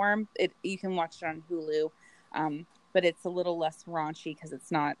Freeform. You can watch it on Hulu, but it's a little less raunchy because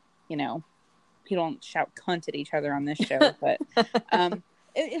it's not, you don't shout cunt at each other on this show. But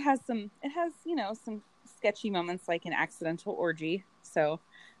it has some sketchy moments, like an accidental orgy. So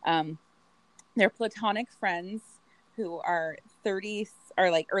they're platonic friends who are early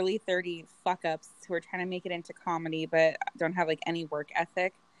 30 fuck ups who are trying to make it into comedy but don't have like any work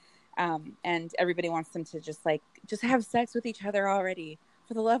ethic, and everybody wants them to just have sex with each other already.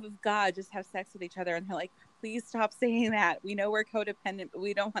 For the love of God, just have sex with each other. And they're like, please stop saying that. We know we're codependent, but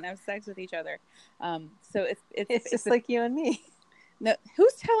we don't want to have sex with each other. So it's just like you and me. No,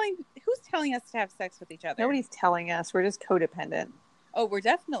 who's telling us to have sex with each other? Nobody's telling us. We're just codependent. Oh, we're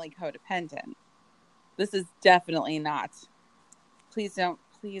definitely codependent. This is definitely not. Please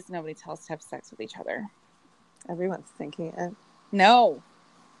nobody tell us to have sex with each other. Everyone's thinking it. No.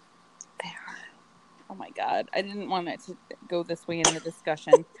 Oh my God. I didn't want it to go this way in the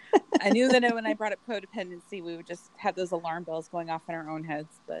discussion. I knew that when I brought up codependency, we would just have those alarm bells going off in our own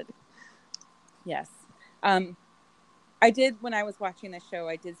heads. But yes. I did, when I was watching the show,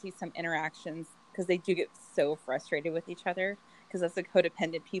 I did see some interactions because they do get so frustrated with each other, because that's what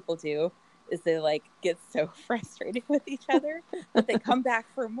codependent people do. Is they get so frustrated with each other that they come back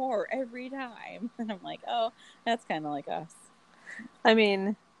for more every time. And I'm like, oh, that's kind of like us. I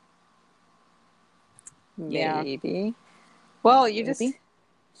mean, maybe. Yeah. Well,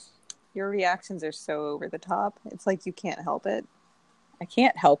 your reactions are so over the top. It's like you can't help it. I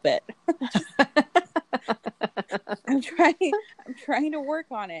can't help it. I'm trying to work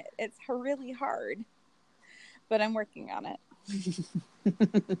on it. It's really hard, but I'm working on it.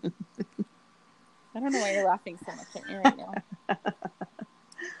 I don't know why you're laughing so much at me right now.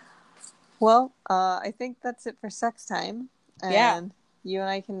 Well, I think that's it for sex time. And yeah. You and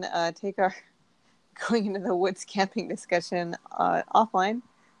I can take our going into the woods camping discussion offline.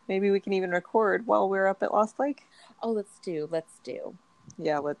 Maybe we can even record while we're up at Lost Lake. Oh, let's do.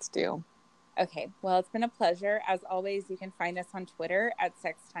 Yeah, let's do. Okay. Well, it's been a pleasure. As always, you can find us on Twitter at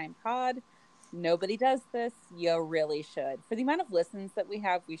SexTimePod. Nobody does this. You really should. For the amount of listens that we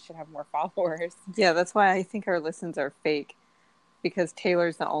should have more followers. Yeah, that's why I think our listens are fake. Because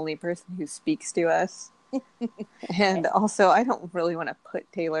Taylor's the only person who speaks to us. And also, I don't really want to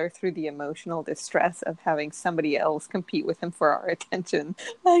put Taylor through the emotional distress of having somebody else compete with him for our attention.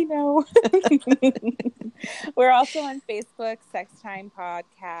 I know. We're also on Facebook, Sex Time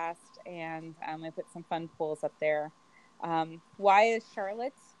Podcast, and I put some fun polls up there. Why is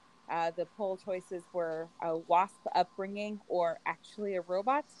Charlotte? The poll choices were a WASP upbringing or actually a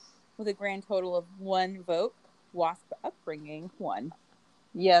robot, with a grand total of 1 vote. WASP upbringing won.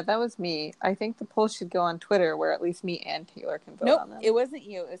 Yeah, that was me. I think the poll should go on Twitter, where at least me and Taylor can vote on that. It wasn't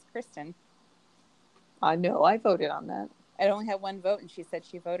you. It was Kristen. No, I voted on that. I only had 1 vote, and she said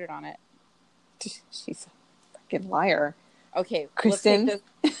she voted on it. She's a freaking liar. Okay, Kristen.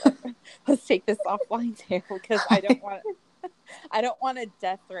 Let's take this offline, Taylor, because I don't want a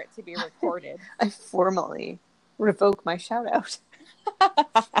death threat to be recorded. I formally revoke my shout out.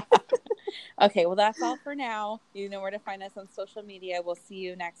 Okay, well, that's all for now. You know where to find us on social media. We'll see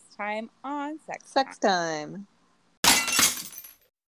you next time on Sex Time.